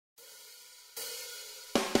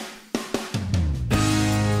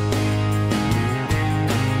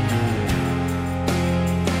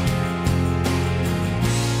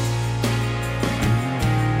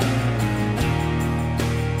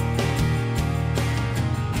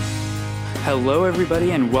Hello,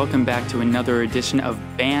 everybody, and welcome back to another edition of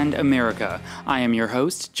Banned America. I am your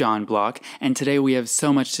host, John Block, and today we have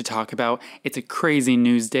so much to talk about. It's a crazy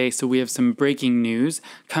news day, so we have some breaking news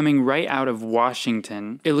coming right out of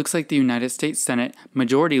Washington. It looks like the United States Senate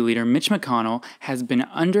Majority Leader Mitch McConnell has been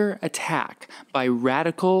under attack by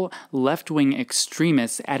radical left-wing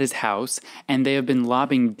extremists at his house, and they have been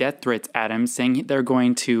lobbing death threats at him, saying they're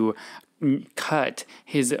going to cut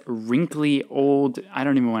his wrinkly old, I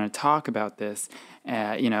don't even want to talk about this.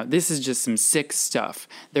 This is just some sick stuff.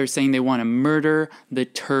 They're saying they want to murder the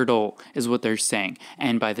turtle, is what they're saying.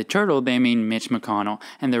 And by the turtle, they mean Mitch McConnell.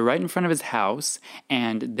 And they're right in front of his house,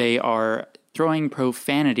 and they are throwing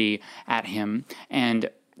profanity at him and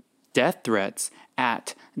death threats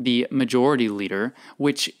at the majority leader,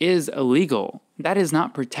 which is illegal. That is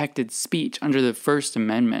not protected speech under the First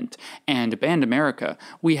Amendment. And Banned America,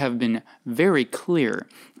 we have been very clear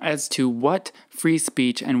as to what free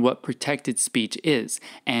speech and what protected speech is.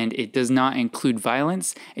 And it does not include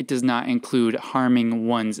violence. It does not include harming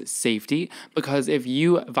one's safety, because if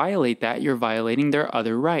you violate that, you're violating their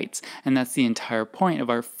other rights. And that's the entire point of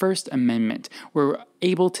our First Amendment. We're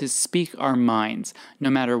able to speak our minds no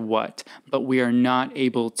matter what, but we are not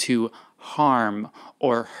able to harm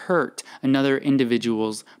or hurt another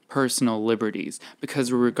individual's personal liberties,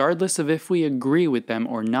 because regardless of if we agree with them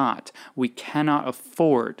or not, we cannot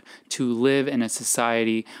afford to live in a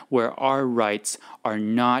society where our rights are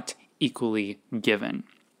not equally given.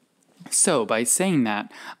 So, by saying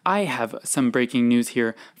that, I have some breaking news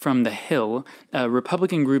here from The Hill.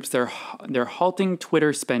 Republican groups, they're halting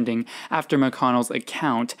Twitter spending after McConnell's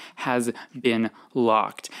account has been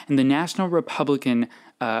locked. And the National Republican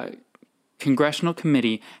Congressional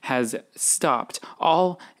Committee has stopped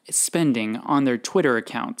all spending on their Twitter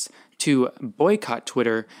accounts to boycott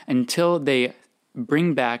Twitter until they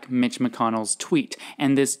bring back Mitch McConnell's tweet.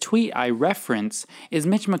 And this tweet I reference is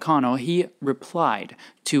Mitch McConnell. He replied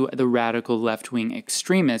to the radical left-wing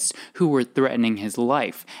extremists who were threatening his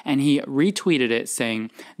life. And he retweeted it saying,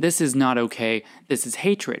 "This is not okay. This is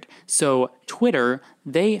hatred." So Twitter,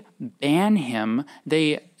 they ban him.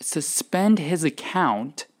 They suspend his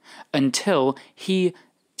account until he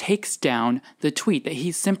takes down the tweet that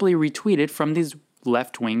he simply retweeted from these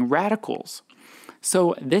left-wing radicals.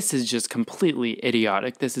 So this is just completely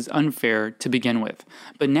idiotic. This is unfair to begin with.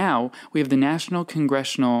 But now we have the National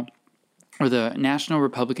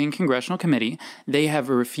Republican Congressional Committee. They have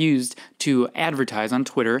refused to advertise on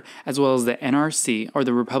Twitter, as well as the NRC, or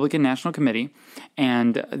the Republican National Committee,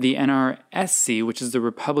 and the NRSC, which is the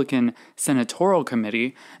Republican Senatorial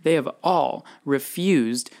Committee. They have all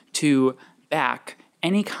refused to back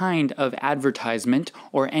any kind of advertisement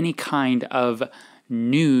or any kind of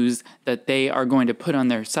news that they are going to put on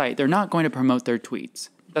their site. They're not going to promote their tweets.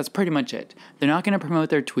 That's pretty much it. They're not going to promote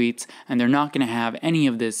their tweets, and they're not going to have any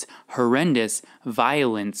of this horrendous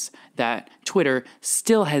violence that Twitter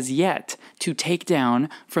still has yet to take down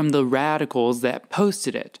from the radicals that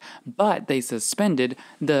posted it. But they suspended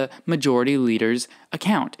the majority leader's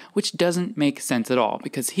account, which doesn't make sense at all,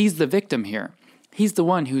 because he's the victim here. He's the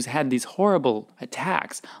one who's had these horrible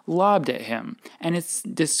attacks lobbed at him, and it's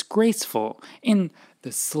disgraceful in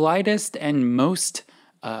the slightest and most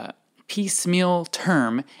piecemeal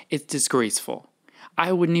term. It's disgraceful.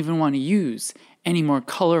 I wouldn't even want to use any more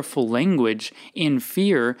colorful language in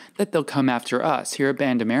fear that they'll come after us here at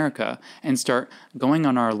Banned America and start going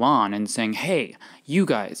on our lawn and saying, "Hey, you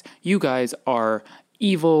guys are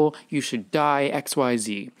evil, you should die,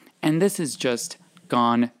 XYZ. And this has just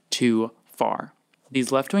gone too far.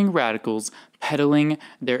 These left-wing radicals peddling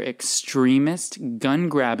their extremist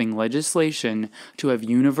gun-grabbing legislation to have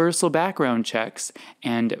universal background checks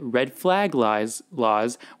and red flag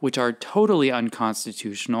laws, which are totally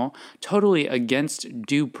unconstitutional, totally against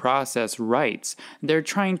due process rights. They're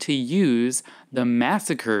trying to use the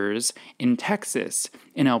massacres in Texas,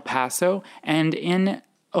 in El Paso, and in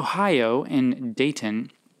Ohio, in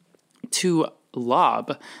Dayton, to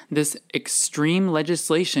lob this extreme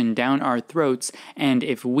legislation down our throats, and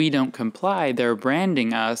if we don't comply, they're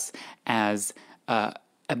branding us as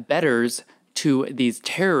abettors to these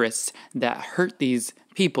terrorists that hurt these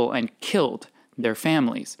people and killed their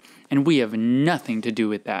families. And we have nothing to do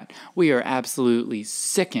with that. We are absolutely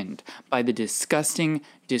sickened by the disgusting,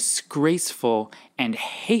 disgraceful, and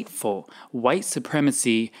hateful white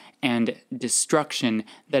supremacy and destruction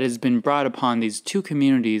that has been brought upon these two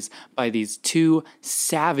communities by these two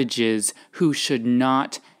savages who should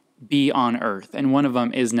not be on earth. And one of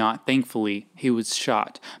them is not, thankfully, he was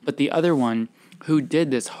shot. But the other one, who did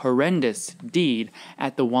this horrendous deed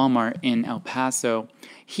at the Walmart in El Paso,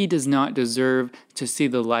 He does not deserve to see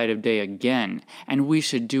the light of day again, and we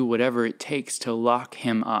should do whatever it takes to lock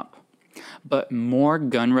him up. But more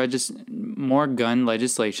gun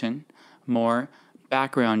legislation, more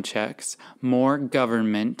background checks, more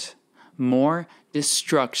government, more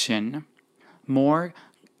destruction, more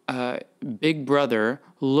Big Brother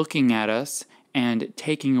looking at us and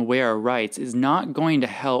taking away our rights is not going to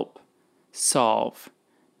help solve,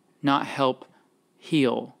 not help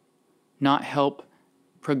heal, not help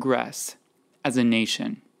progress as a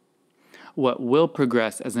nation. What will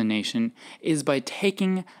progress as a nation is by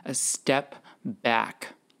taking a step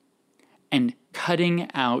back and cutting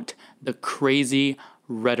out the crazy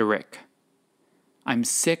rhetoric. I'm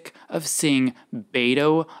sick of seeing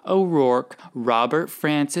Beto O'Rourke, Robert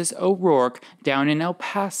Francis O'Rourke down in El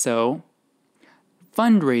Paso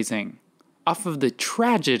fundraising off of the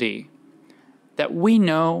tragedy that we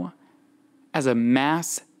know as a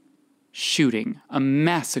mass shooting, a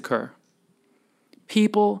massacre.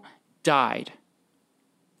 People died.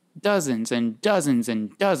 Dozens and dozens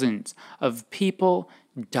and dozens of people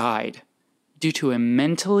died due to a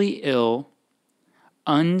mentally ill,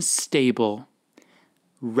 unstable,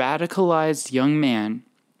 radicalized young man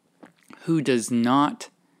who does not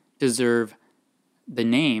deserve the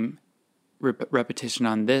name, repetition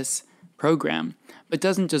on this program, but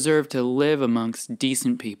doesn't deserve to live amongst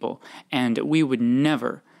decent people. And we would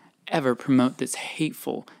never, ever promote this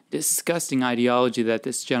hateful, disgusting ideology that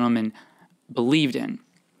this gentleman believed in.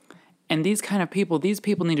 And these kind of people, these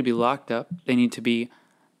people need to be locked up. They need to be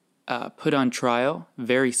put on trial,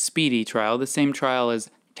 very speedy trial, the same trial as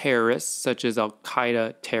terrorists, such as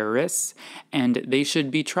Al-Qaeda terrorists, and they should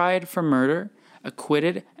be tried for murder,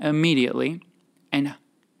 acquitted immediately, and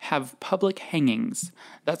have public hangings.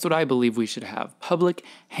 That's what I believe we should have, public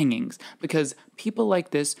hangings, because people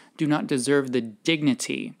like this do not deserve the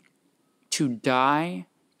dignity to die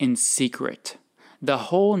in secret. The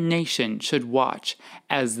whole nation should watch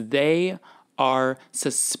as they are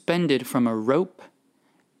suspended from a rope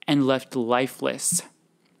and left lifeless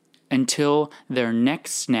until their neck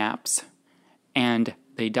snaps and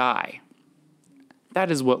they die. That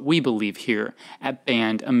is what we believe here at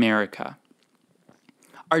Band America.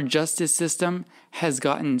 Our justice system has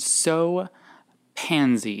gotten so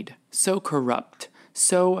pansied, so corrupt,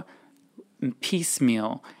 so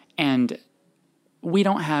piecemeal, and we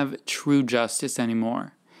don't have true justice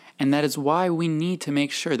anymore. And that is why we need to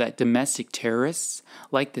make sure that domestic terrorists,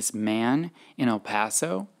 like this man in El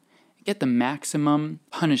Paso, get the maximum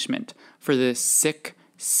punishment for this sick,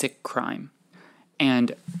 sick crime.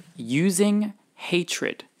 And using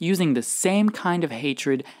hatred, using the same kind of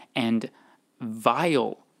hatred and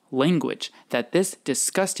vile language that this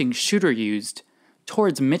disgusting shooter used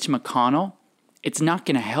towards Mitch McConnell, it's not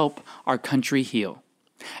going to help our country heal.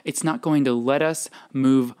 It's not going to let us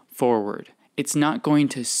move forward. It's not going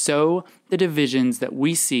to sow the divisions that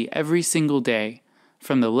we see every single day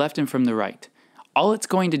from the left and from the right. All it's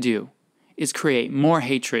going to do is create more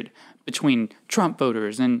hatred between Trump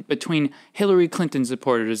voters and between Hillary Clinton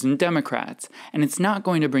supporters and Democrats. And it's not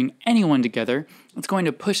going to bring anyone together. It's going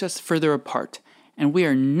to push us further apart. And we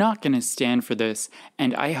are not going to stand for this.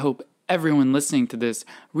 And I hope everyone listening to this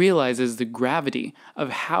realizes the gravity of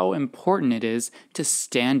how important it is to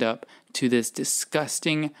stand up to this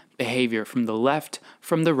disgusting behavior from the left,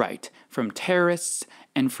 from the right, from terrorists,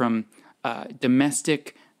 and from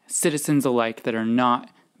domestic citizens alike that are not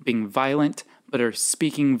being violent, but are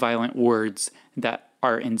speaking violent words that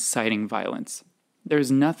are inciting violence.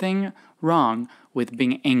 There's nothing wrong with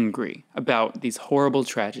being angry about these horrible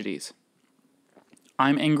tragedies.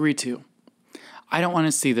 I'm angry too. I don't want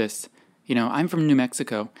to see this. You know, I'm from New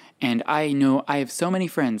Mexico, and I know I have so many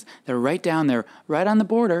friends that are right down there, right on the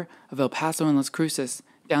border of El Paso and Las Cruces,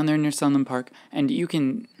 down there near Sunland Park, and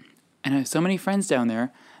I have so many friends down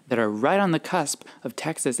there that are right on the cusp of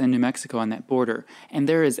Texas and New Mexico on that border, and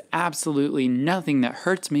there is absolutely nothing that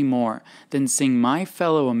hurts me more than seeing my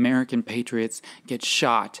fellow American patriots get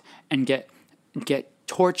shot and get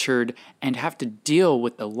tortured and have to deal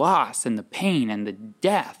with the loss and the pain and the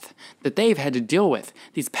death that they've had to deal with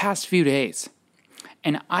these past few days.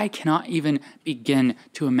 And I cannot even begin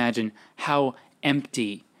to imagine how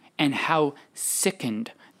empty and how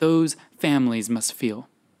sickened those families must feel.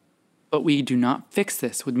 But we do not fix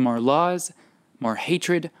this with more laws, more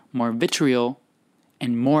hatred, more vitriol,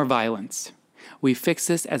 and more violence. We fix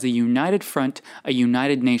this as a united front, a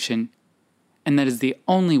united nation, and that is the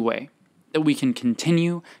only way that we can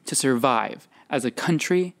continue to survive as a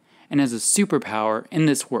country and as a superpower in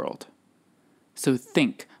this world. So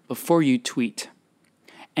think before you tweet.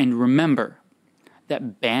 And remember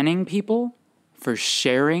that banning people for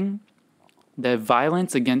sharing the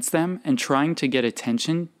violence against them and trying to get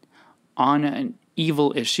attention on an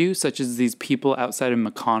evil issue, such as these people outside of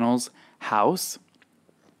McConnell's house,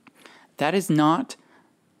 that is not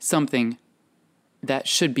something that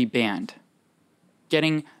should be banned.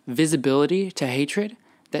 Getting visibility to hatred,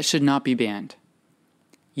 that should not be banned.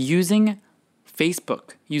 Using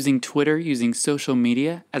Facebook, using Twitter, using social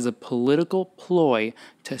media as a political ploy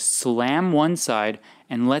to slam one side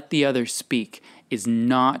and let the other speak is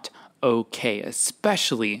not okay,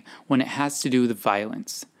 especially when it has to do with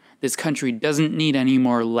violence. This country doesn't need any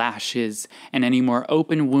more lashes and any more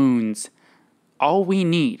open wounds. All we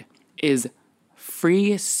need is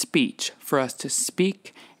free speech for us to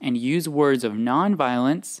speak and use words of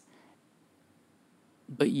nonviolence,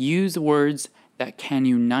 but use words that can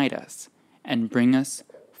unite us and bring us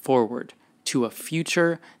forward to a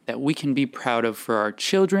future that we can be proud of for our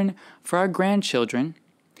children, for our grandchildren,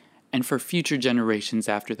 and for future generations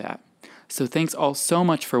after that. So thanks all so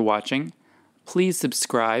much for watching. Please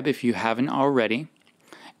subscribe if you haven't already,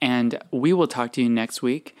 and we will talk to you next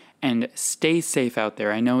week. And stay safe out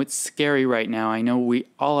there. I know it's scary right now. I know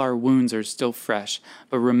all our wounds are still fresh,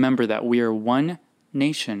 but remember that we are one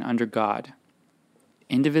nation under God,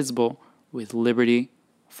 indivisible, with liberty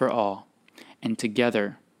for all. And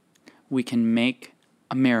together, we can make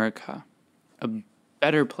America a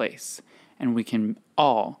better place, and we can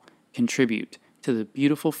all contribute to the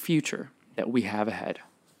beautiful future that we have ahead.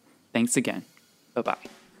 Thanks again.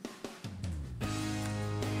 Bye-bye.